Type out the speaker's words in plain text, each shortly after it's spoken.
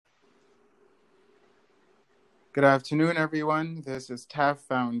Good afternoon, everyone. This is TAF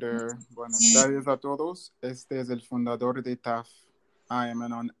founder. Buenas tardes a todos. Este es el fundador de TAF. I am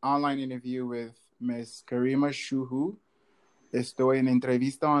in an online interview with Miss Karima Shuhu. Estoy en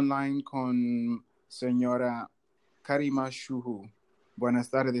entrevista online con señora Karima Shuhu. Buenas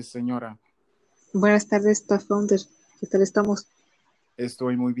tardes, señora. Buenas tardes, TAF founder. ¿Qué tal estamos?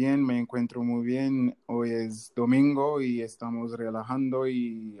 Estoy muy bien, me encuentro muy bien. Hoy es domingo y estamos relajando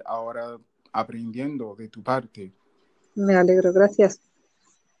y ahora aprendiendo de tu parte. Me alegro, gracias.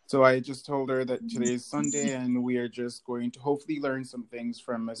 So I just told her that today is Sunday and we are just going to hopefully learn some things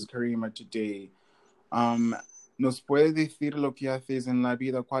from Miss Karima today. ¿Nos puede decir lo que haces en la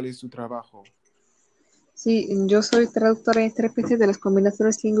vida? ¿Cuál es su trabajo? Sí, yo soy traductora e intérprete de las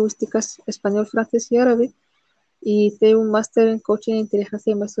combinaciones lingüísticas español, francés y árabe y tengo un máster en coaching de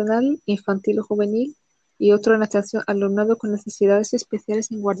inteligencia emocional, infantil o juvenil y otro en atención al alumnado con necesidades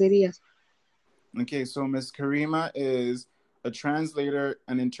especiales en guarderías. Okay, so Miss Karima is a translator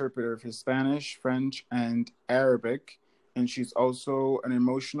and interpreter for Spanish, French, and Arabic, and she's also an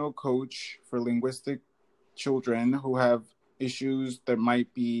emotional coach for linguistic children who have issues that might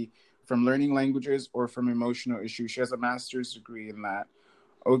be from learning languages or from emotional issues. She has a master's degree in that.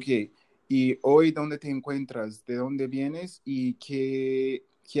 Okay, y hoy, ¿dónde te encuentras? ¿De dónde vienes? ¿Y qué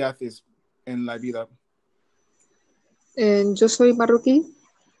haces en la vida? Yo soy marroquí,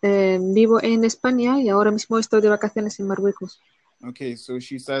 vivo en España y ahora mismo estoy de vacaciones en Marruecos. Okay, so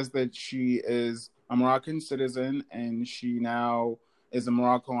she says that she is a Moroccan citizen and she now is in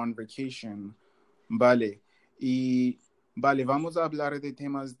Morocco on vacation. Vale. Vale, vamos a hablar de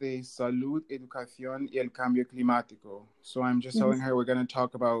temas de salud, educación y el cambio climático. So I'm just telling her we're going to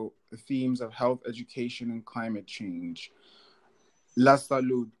talk about the themes of health, education, and climate change. La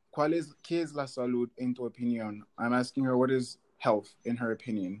salud. ¿Qué es la salud en tu opinión? I'm asking her what is health in her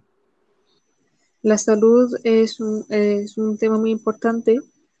opinion. La salud es un tema muy importante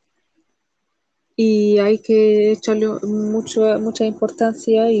y hay que echarle mucha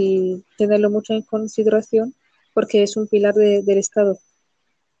importancia y tenerlo mucho en consideración porque es un pilar del Estado.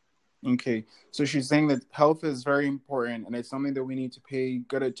 Okay, so she's saying that health is very important and it's something that we need to pay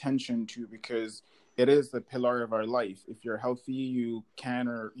good attention to because it is the pillar of our life. If you're healthy, you can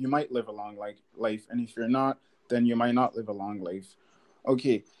or you might live a long life, and if you're not, then you might not live a long life.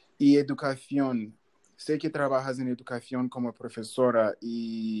 Okay, y educación. Sé que trabajas en educación como profesora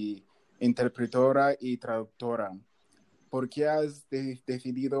y interpretora y traductora. ¿Por qué has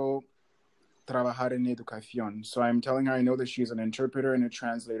decidido trabajar en educación? So I'm telling her I know that she's an interpreter and a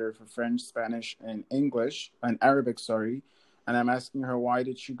translator for French, Spanish, and English, and Arabic, sorry. And I'm asking her why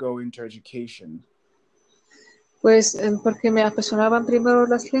did she go into education? Pues porque me apasionaban primero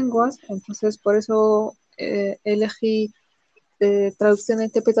las lenguas, entonces por eso elegí traducción e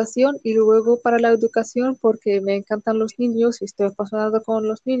interpretación y luego para la educación porque me encantan los niños y estoy apasionada con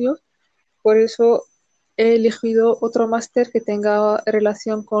los niños, por eso he elegido otro máster que tenga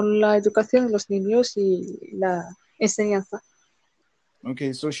relación con la educación de los niños y la enseñanza.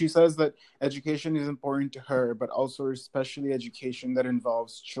 Okay, so she says that education is important to her, but also especially education that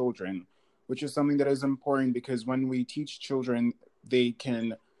involves children, which is something that is important because when we teach children, they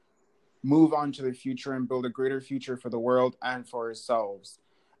can move on to the future and build a greater future for the world and for ourselves.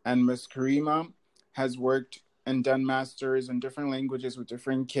 And Miss Karima has worked and done masters in different languages with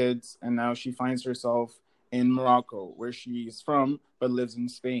different kids, and now she finds herself in Morocco, where she is from, but lives in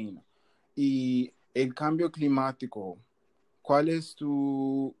Spain. Y el cambio climático, ¿cuáles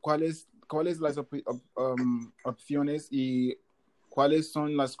las opciones y cuáles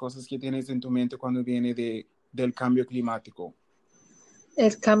son las cosas que tienes en tu mente cuando viene del cambio climático?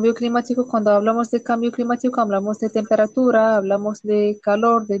 El cambio climático, cuando hablamos de cambio climático, hablamos de temperatura, hablamos de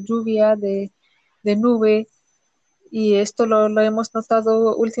calor, de lluvia, de nube, y esto lo hemos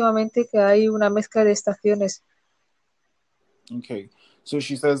notado últimamente que hay una mezcla de estaciones. Okay, so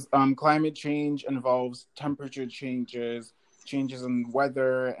she says climate change involves temperature changes, changes in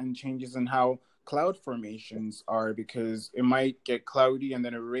weather, and changes in how cloud formations are because it might get cloudy and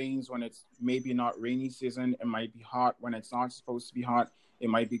then it rains when it's maybe not rainy season. It might be hot when it's not supposed to be hot. It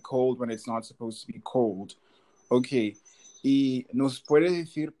might be cold when it's not supposed to be cold. Okay, y nos puede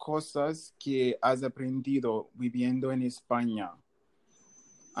decir cosas que has aprendido viviendo en España.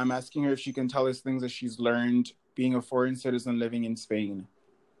 I'm asking her if she can tell us things that she's learned being a foreign citizen living in Spain.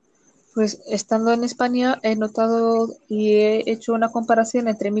 Pues estando en España he notado y he hecho una comparación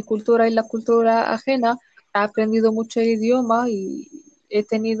entre mi cultura y la cultura ajena. He aprendido mucho el idioma y he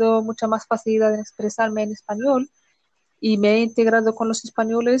tenido mucha más facilidad en expresarme en español y me he integrado con los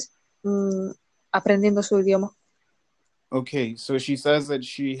españoles aprendiendo su idioma. Okay, so she says that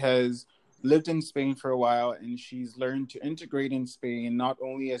she has lived in Spain for a while, and she's learned to integrate in Spain, not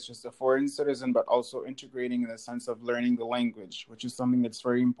only as just a foreign citizen, but also integrating in the sense of learning the language, which is something that's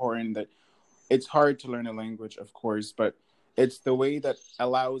very important. That it's hard to learn a language, of course, but it's the way that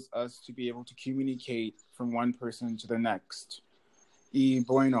allows us to be able to communicate from one person to the next. Y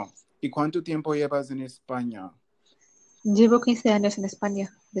bueno, ¿y cuánto tiempo llevas en España? Llevo 15 años en España,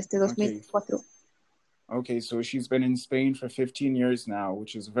 desde Okay. 2004. Okay, so she's been in Spain for 15 years now,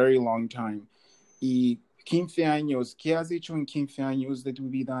 which is a very long time. Y 15 años, ¿qué has hecho en 15 años de tu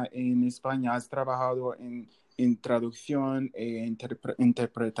vida en España? ¿Has trabajado en traducción e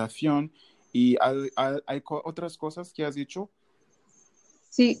interpretación? ¿Y hay otras cosas que has hecho?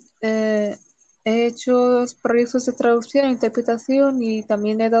 Sí, he hecho proyectos de traducción e interpretación y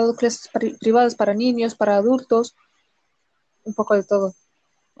también he dado clases privadas para niños, para adultos, un poco de todo.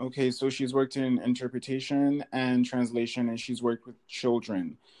 Okay, so she's worked in interpretation and translation, and she's worked with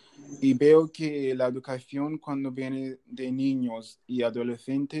children. Y veo que la educación cuando viene de niños y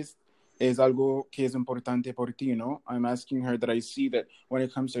adolescentes es algo que es importante por ti, ¿no? I'm asking her that I see that when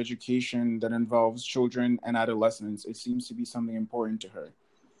it comes to education that involves children and adolescents, it seems to be something important to her.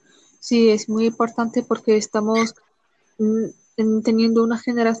 Sí, es muy importante porque estamos teniendo una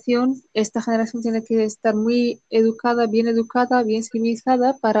generación, esta generación tiene que estar muy educada, bien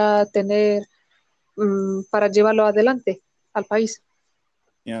civilizada para tener, para llevarlo adelante al país.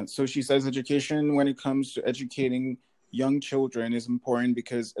 Yeah, so she says education when it comes to educating young children is important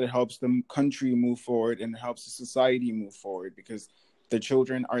because it helps the country move forward and helps the society move forward because the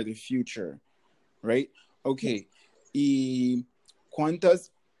children are the future, right? Okay. ¿Y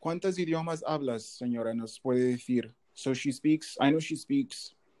cuántas idiomas hablas, señora? ¿Nos puede decir? So I know she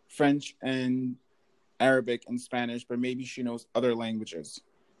speaks French and Arabic and Spanish, but maybe she knows other languages.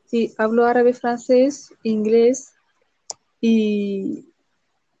 Sí, hablo árabe, francés, inglés y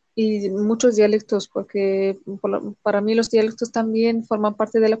muchos dialectos, porque para mí los dialectos también forman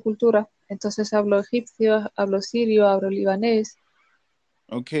parte de la cultura. Entonces hablo egipcio, hablo sirio, hablo libanés.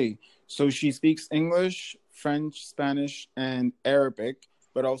 Okay, so she speaks English, French, Spanish, and Arabic,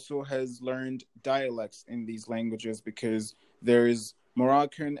 but also has learned dialects in these languages because there's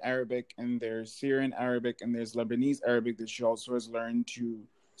Moroccan Arabic and there's Syrian Arabic and there's Lebanese Arabic that she also has learned to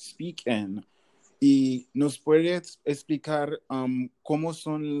speak in. ¿Y nos puedes explicar cómo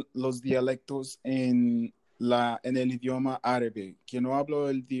son los dialectos en el idioma árabe? Que no hablo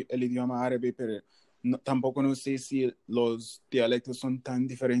el idioma árabe, pero tampoco no sé si los dialectos son tan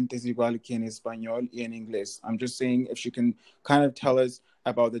diferentes igual que en español y en inglés. I'm just saying if she can kind of tell us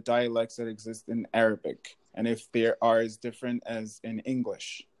about the dialects that exist in Arabic and if they are as different as in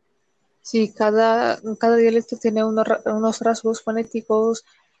English. Sí, cada dialecto tiene unos rasgos fonéticos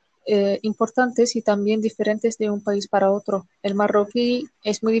importantes y también diferentes de un país para otro. El marroquí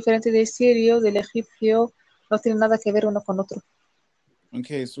es muy diferente del sirio, del egipcio, no tiene nada que ver uno con otro.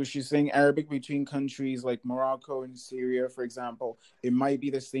 Okay, so she's saying Arabic between countries like Morocco and Syria, for example, it might be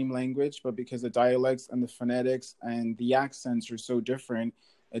the same language, but because the dialects and the phonetics and the accents are so different,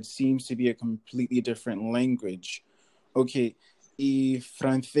 it seems to be a completely different language. Okay, et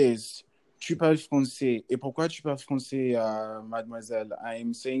français. Tu parles français. Et pourquoi tu parles français, mademoiselle?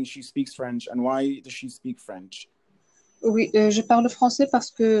 I'm saying she speaks French, and why does she speak French? Oui, je parle français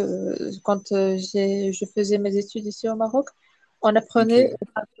parce que quand je faisais mes études ici au Maroc, on apprenait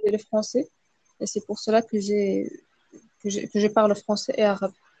Okay. le français et c'est pour cela que je parle français et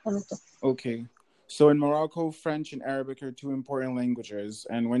arabe en même temps. Okay. So in Morocco, French and Arabic are two important languages.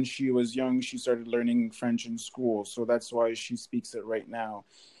 And when she was young, she started learning French in school. So that's why she speaks it right now.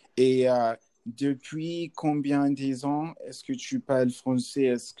 Et depuis combien d'années est-ce que tu parles français?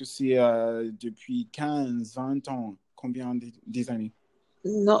 Est-ce que c'est depuis 15, 20 ans? Combien d'années?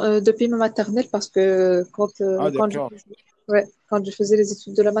 Non, depuis ma maternelle parce que Ah, d'accord. quand je faisais les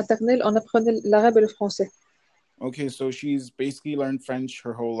études de la maternelle, on apprenait l'arabe et le français. Okay, so she's basically learned French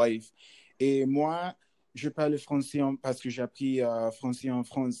her whole life. Et moi, je parle français parce que j'ai appris français en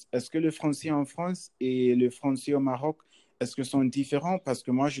France. Est-ce que le français en France et le français au Maroc, est-ce que sont différents? Parce que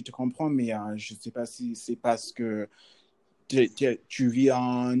moi, je te comprends, mais je ne sais pas si c'est parce que tu vis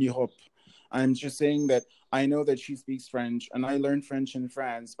en Europe. I'm just saying that I know that she speaks French, and I learned French in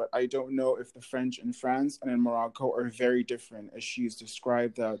France, but I don't know if the French in France and in Morocco are very different, as she's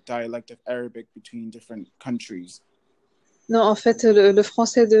described the dialect of Arabic between different countries. Non, en fait, le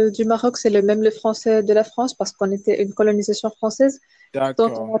français du Maroc, c'est le même le français de la France parce qu'on était une colonisation française dont on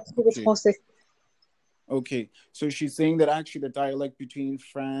D'accord. a appris le Okay. français. Okay. So she's saying that actually the dialect between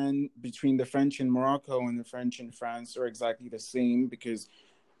the French in Morocco and the French in France are exactly the same because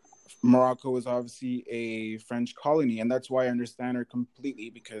Morocco is obviously a French colony, and that's why I understand her completely,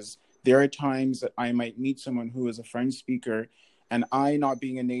 because there are times that I might meet someone who is a French speaker, and I, not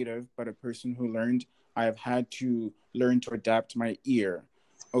being a native, but a person who learned, I have had to learn to adapt my ear.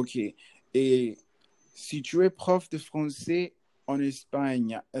 Ok. Et si tu es prof de français en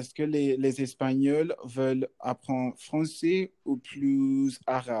Espagne, est-ce que les Espagnols veulent apprendre français ou plus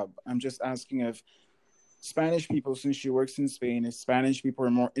arabe? I'm just asking if Spanish people, since she works in Spain, if Spanish people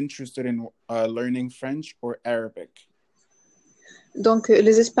are more interested in learning French or Arabic. Donc,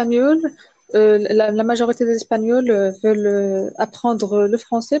 les Espagnols, la majorité des Espagnols veulent apprendre le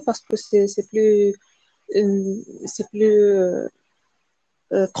français parce que c'est plus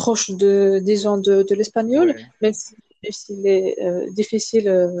proche disons, de l'espagnol, Ouais, même s'il est difficile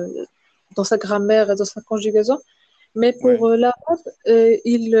dans sa grammaire et dans sa conjugaison. Mais pour ouais. l'arabe,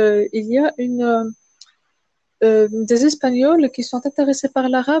 il y a des Espagnols qui sont intéressés par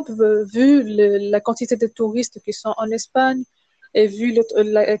l'arabe, vu la quantité de touristes qui sont en Espagne et vu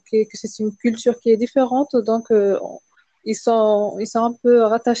que c'est une culture qui est différente, donc ils sont un peu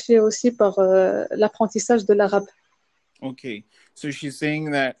rattachés aussi par l'apprentissage de l'arabe. Okay. So she's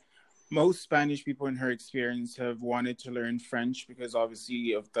saying that most Spanish people in her experience have wanted to learn French because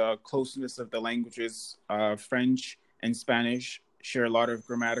obviously of the closeness of the languages. French and Spanish share a lot of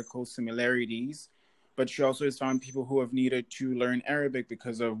grammatical similarities, but she also has found people who have needed to learn Arabic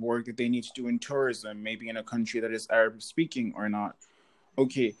because of work that they need to do in tourism, maybe in a country that is Arabic speaking or not.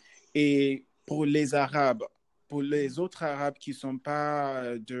 Ok. Et pour les autres Arabes qui ne sont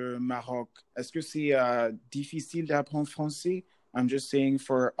pas de Maroc, est-ce que c'est difficile d'apprendre français? I'm just saying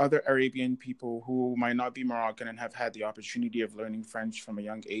for other Arabian people who might not be Moroccan and have had the opportunity of learning French from a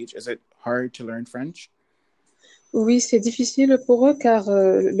young age, is it hard to learn French? Oui, c'est difficile pour eux car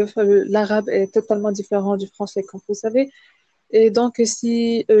l'arabe est totalement différent du français, comme vous savez. Et donc,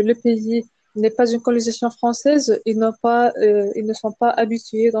 si le pays n'est pas une colonisation française, ils ne sont pas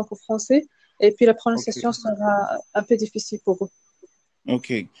habitués donc, au français. Et puis, la Okay. prononciation sera un peu difficile pour eux.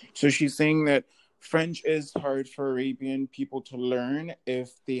 Okay. So she's saying that French is hard for Arabian people to learn if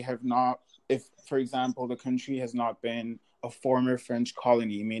they have not, if, for example, the country has not been a former French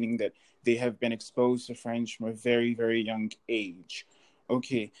colony, meaning that they have been exposed to French from a very, very young age.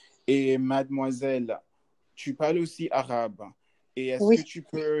 Okay. Et mademoiselle, tu parles aussi arabe. Et est-ce Oui. que tu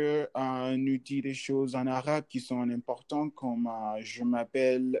peux nous dire des choses en arabe qui sont importantes comme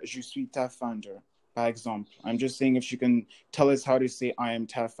je suis ta founder, par exemple? I'm just saying if you can tell us how to say I am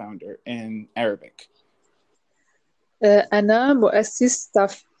ta founder in Arabic. أنا مؤسس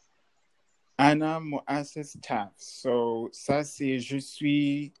TAF. Ana Moasses Taf. So, ça c'est je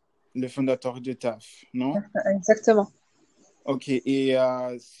suis le fondateur de Taf, non? Exactement. Ok, et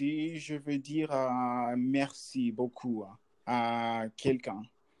si je veux dire merci beaucoup à quelqu'un.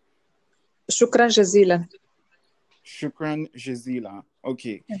 شكرا جزيلا. Shukran Jazila. Ok.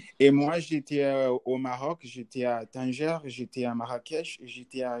 Et moi, j'étais au Maroc, j'étais à Tanger, j'étais à Marrakech et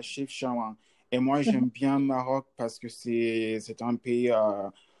j'étais à Chefchaouen. Et moi, j'aime bien le Maroc parce que c'est un pays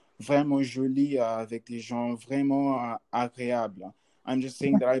vraiment joli avec des gens vraiment agréables. I'm just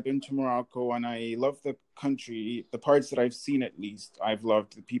saying that I've been to Morocco and I love the country, the parts that I've seen at least. I've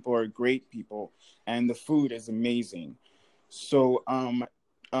loved. The people are great people and the food is amazing. So,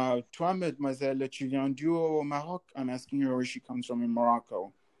 toi, mademoiselle, tu viens d'où au Maroc? I'm asking her where she comes from in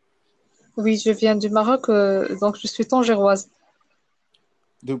Morocco. Oui, je viens du Maroc, donc je suis tangéroise.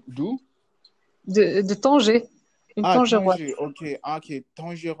 D'où? De Tanger, une Ah, tangéroise. Tanger. Ok, ok,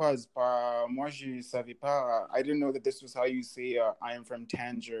 Tangeroise. Moi, je savais pas. I didn't know that this was how you say I am from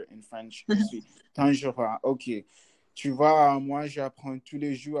Tanger in French. Je suis Tangerois. Ok. Tu vois, moi, j'apprends tous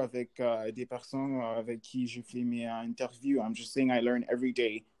les jours avec des personnes avec qui je fais mes interviews. I'm just saying I learn every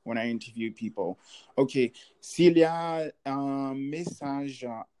day when I interview people. Ok. S'il y a un message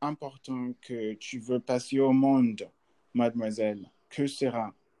important que tu veux passer au monde, mademoiselle, que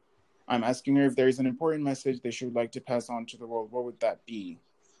sera? I'm asking her if there is an important message that she would like to pass on to the world. What would that be?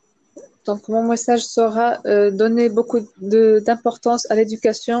 Donc, mon message sera donner beaucoup d'importance à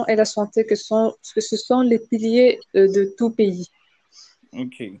l'éducation et la santé, que ce sont les piliers de tout pays.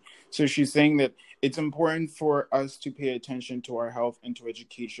 Okay. So she's saying that it's important for us to pay attention to our health and to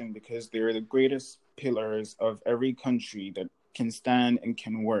education because they're the greatest pillars of every country that can stand and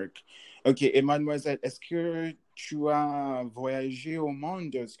can work. Okay. Et mademoiselle, est-ce que tu as voyagé au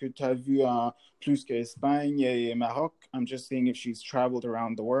monde? Est-ce que tu as vu plus que Espagne et Maroc? I'm just saying if she's traveled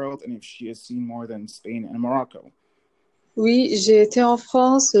around the world and if she has seen more than Spain and Morocco. Oui, j'ai été en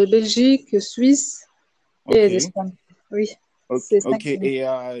France, Belgique, Suisse et Okay. l'Espagne. Oui, Ok, c'est 5 ok. pays.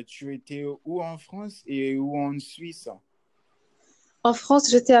 Et tu étais où en France et où en Suisse? En France,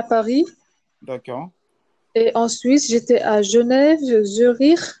 j'étais à Paris. D'accord. Et en Suisse, j'étais à Genève,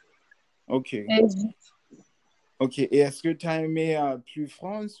 Zurich. Ok. Et Ok. Et est-ce que tu as aimé plus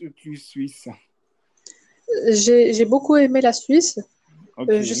France ou plus Suisse? j'ai beaucoup aimé la Suisse. Je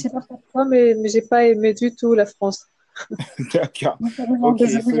Ok. sais pas pourquoi, mais j'ai pas aimé du tout la France. D'accord. Je suis vraiment Okay,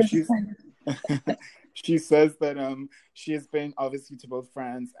 désolée so de dire ça. she says that she has been obviously to both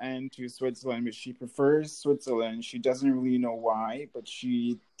France and to Switzerland, but she prefers Switzerland. She doesn't really know why, but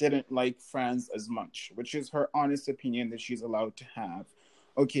she didn't like France as much, which is her honest opinion that she's allowed to have.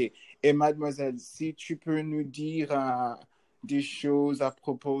 Ok. Et mademoiselle, si tu peux nous dire des choses à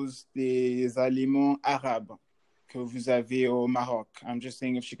propos des aliments arabes que vous avez au Maroc. I'm just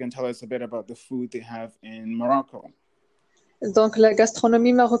saying if she can tell us a bit about the food they have in Morocco. Donc, la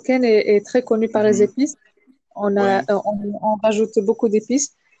gastronomie marocaine est très connue par les Mhm. épices. Ouais, On rajoute beaucoup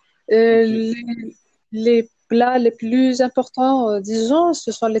d'épices. ok. Les plats les plus importants, disons,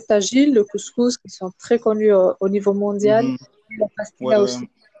 ce sont les tagines, le couscous, qui sont très connus au niveau mondial. Mhm. Et la What pastilla aussi.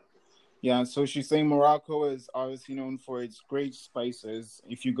 yeah, so she's saying Morocco is obviously known for its great spices.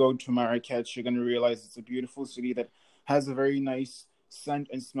 If you go to Marrakech, you're gonna realize it's a beautiful city that has a very nice scent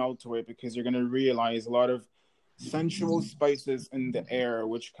and smell to it because you're gonna realize a lot of sensual spices in the air,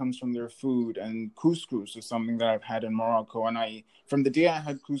 which comes from their food. And couscous is something that I've had in Morocco. And from the day I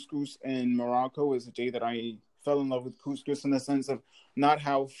had couscous in Morocco, was the day that I fell in love with couscous in the sense of not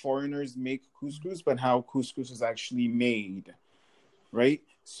how foreigners make couscous, but how couscous is actually made, right?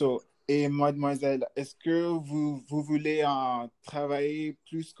 So, et mademoiselle, est-ce que vous voulez travailler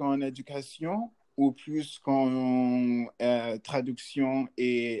plus qu'en éducation ou plus qu'en traduction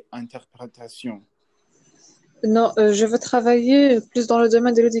et interprétation? Non, je veux travailler plus dans le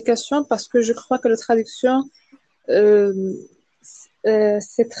domaine de l'éducation parce que je crois que la traduction, euh,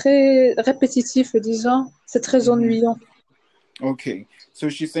 c'est très répétitif, disons, c'est très Mhm. ennuyant. Okay, so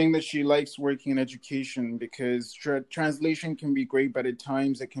she's saying that she likes working in education because translation can be great, but at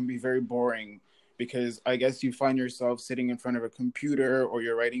times it can be very boring because I guess you find yourself sitting in front of a computer or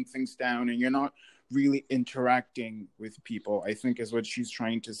you're writing things down and you're not really interacting with people, I think is what she's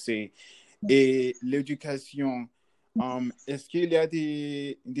trying to say. Et l'éducation, est-ce qu'il y a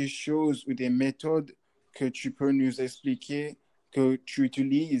des choses ou des méthodes que tu peux nous expliquer que tu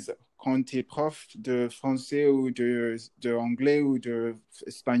utilises quand tu es prof de français ou de anglais ou de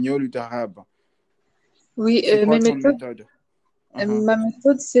espagnol ou d'arabe? Oui, C'est quoi ton méthode? Uh-huh. ma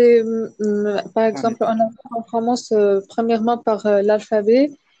méthode, c'est, par Ta exemple, méthode. on commence premièrement par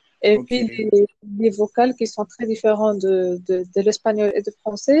l'alphabet et Ok. puis les vocales qui sont très différentes de l'espagnol et du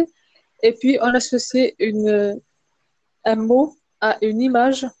français. Et puis, on associe un mot à une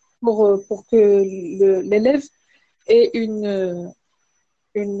image pour que l'élève ait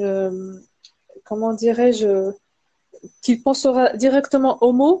comment dirais-je, qu'il pensera directement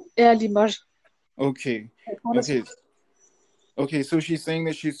au mot et à l'image. Okay. On a- Okay. Okay, so she's saying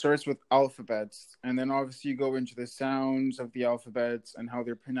that she starts with alphabets, and then obviously you go into the sounds of the alphabets and how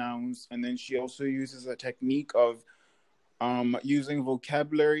they're pronounced, and then she also uses a technique of using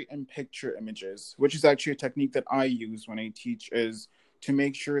vocabulary and picture images, which is actually a technique that I use when I teach, is to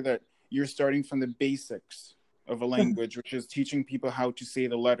make sure that you're starting from the basics of a language, which is teaching people how to say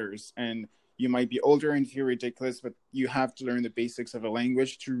the letters. And you might be older and feel ridiculous, but you have to learn the basics of a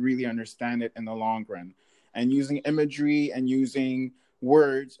language to really understand it in the long run. And using imagery and using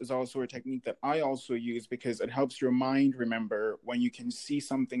words is also a technique that I also use because it helps your mind remember when you can see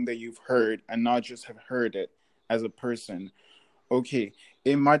something that you've heard and not just have heard it as a person. Ok.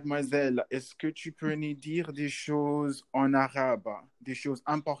 Et mademoiselle, est-ce que tu peux nous dire des choses en arabe, des choses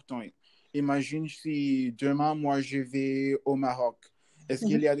importantes? Imagine si demain, moi, je vais au Maroc. Est-ce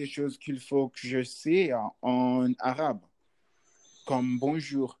qu'il y a des choses qu'il faut que je sais en arabe? Comme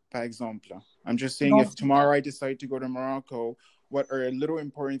bonjour, par exemple. I'm just saying if tomorrow I decide to go to Morocco, what are little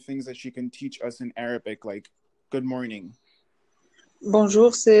important things that she can teach us in Arabic, like good morning?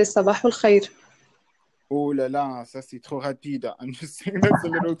 Bonjour, c'est Sabah al Khair. Oh là là, ça c'est trop rapide. I'm just saying that's a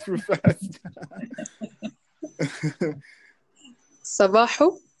little too fast.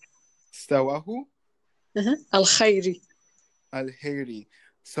 Sabahu Sawahu al Khairi. al-Heri.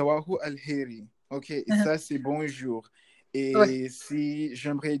 Sawahu al-Heri. Ok, et ça c'est bonjour. Ouais. Et si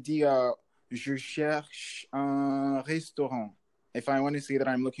j'aimerais dire, je cherche un restaurant. If I want to say that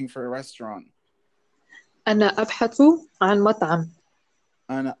I'm looking for a restaurant. أنا أبحث عن مطعم.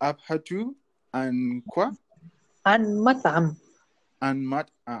 أنا أبحث عن quoi? عن مطعم. عن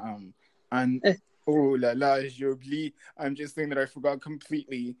مطعم. عن Oh la la, j'ai oublié. I'm just saying that I forgot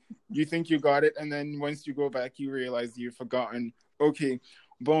completely. You think you got it, and then once you go back, you realize you've forgotten. Ok.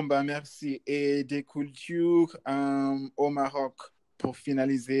 Bon, bah merci. Et des cultures au Maroc, pour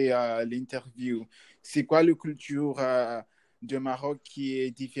finaliser l'interview, c'est quoi la culture de Maroc qui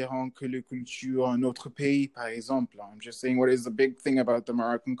est différente que la culture en autre pays, par exemple? I'm just saying, what is the big thing about the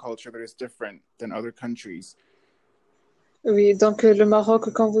Moroccan culture that is different than other countries? Oui, donc le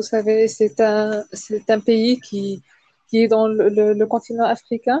Maroc, comme vous savez, c'est un pays qui est dans le continent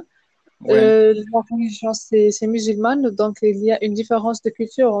africain. Ouais, La religion, c'est musulmane, donc il y a une différence de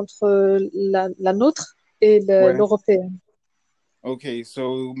culture entre la nôtre et ouais. l'européenne. Okay,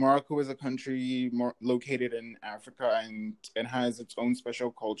 so Morocco is a country located in Africa and it has its own special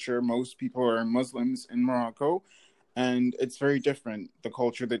culture. Most people are Muslims in Morocco, and it's very different, the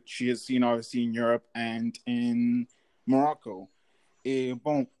culture that she has seen obviously in Europe and in Morocco. Et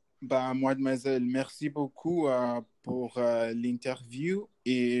bon, bah, mademoiselle, merci beaucoup pour l'interview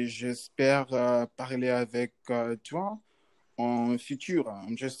et j'espère parler avec toi en futur.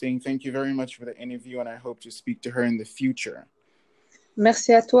 I'm just saying thank you very much for the interview and I hope to speak to her in the future.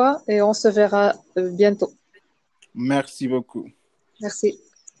 Merci à toi et on se verra bientôt. Merci beaucoup. Merci.